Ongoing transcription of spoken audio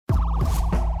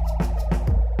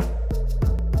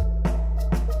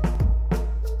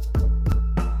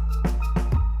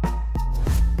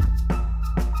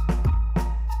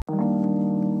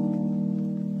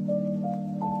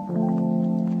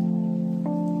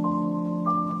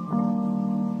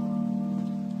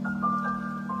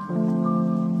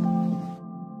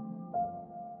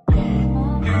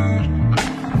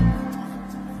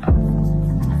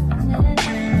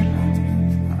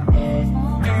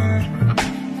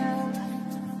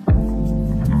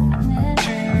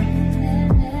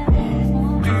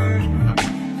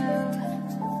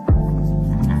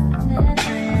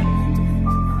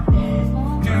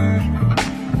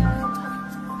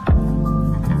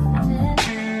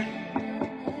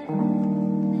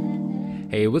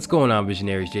Hey, what's going on,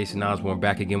 visionaries? Jason Osborne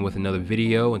back again with another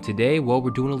video, and today, well, we're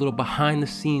doing a little behind the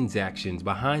scenes actions,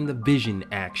 behind the vision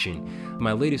action.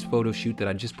 My latest photo shoot that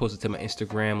I just posted to my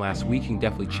Instagram last week, you can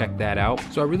definitely check that out.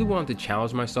 So I really wanted to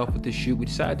challenge myself with this shoot. We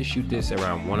decided to shoot this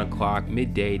around 1 o'clock,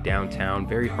 midday, downtown,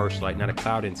 very harsh light, not a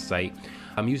cloud in sight.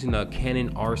 I'm using a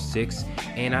Canon R6,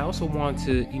 and I also want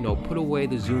to, put away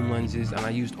the zoom lenses, and I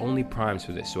used only primes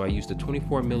for this. So I used a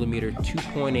 24mm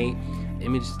 2.8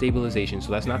 image stabilization.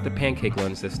 So that's not the pancake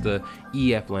lens, that's the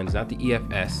EF lens, not the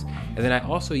EFS. And then I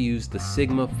also used the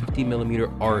Sigma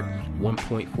 50mm Art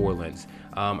 1.4 lens.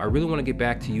 I really want to get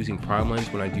back to using prime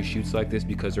lens when I do shoots like this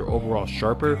because they're overall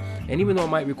sharper, and even though it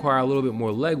might require a little bit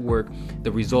more leg work,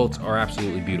 the results are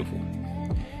absolutely beautiful.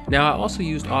 Now, I also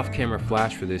used off-camera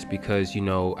flash for this because, as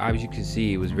you can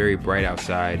see, it was very bright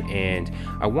outside, and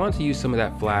I wanted to use some of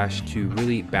that flash to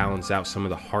really balance out some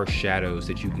of the harsh shadows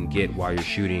that you can get while you're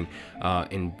shooting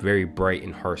in very bright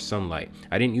and harsh sunlight.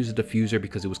 I didn't use a diffuser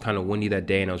because it was kind of windy that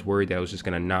day, and I was worried that I was just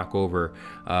going to knock over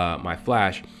my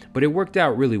flash, but it worked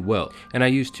out really well. And I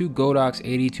used two Godox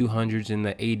 8200s in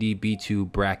the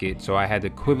AD-B2 bracket, so I had the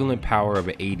equivalent power of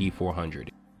an AD-400.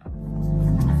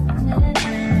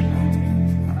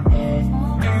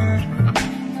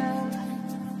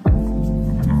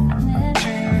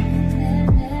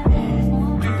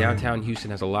 Downtown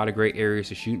Houston has a lot of great areas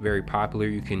to shoot, very popular.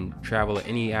 You can travel at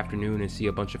any afternoon and see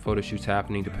a bunch of photo shoots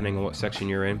happening depending on what section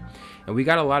you're in. And we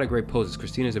got a lot of great poses.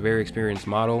 Christina's a very experienced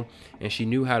model, and she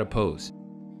knew how to pose.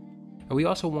 And we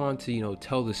also wanted to,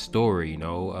 tell the story,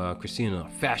 Christina, a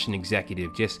fashion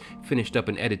executive, just finished up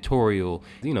an editorial,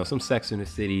 some Sex in the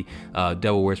City,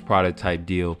 Devil Wears Prada type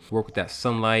deal. Work with that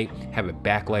sunlight, have it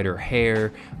backlight her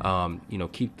hair,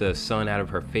 keep the sun out of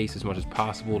her face as much as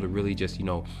possible to really just,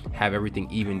 have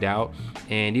everything evened out.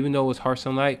 And even though it was harsh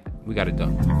sunlight, we got it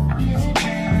done.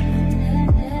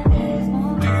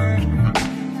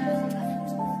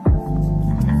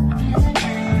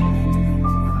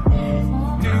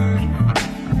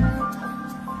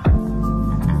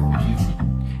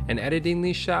 And editing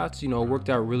these shots, worked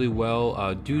out really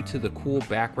well due to the cool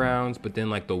backgrounds, but then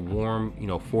like the warm,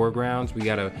 foregrounds. We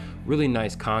got a really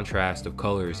nice contrast of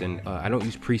colors, and I don't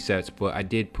use presets, but I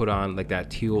did put on like that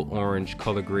teal orange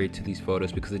color grade to these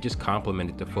photos because it just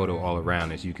complemented the photo all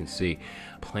around, as you can see.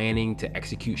 Planning to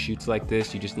execute shoots like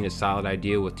this, you just need a solid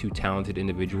idea with two talented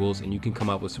individuals, and you can come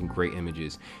up with some great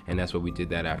images, and that's what we did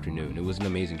that afternoon. It was an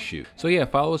amazing shoot. So yeah,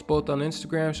 follow us both on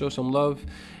Instagram, show some love,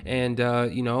 and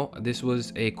this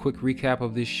was a quick recap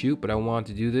of this shoot, but I wanted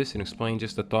to do this and explain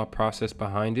just the thought process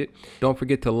behind it. Don't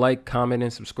forget to like, comment,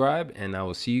 and subscribe, and I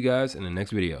will see you guys in the next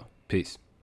video. Peace.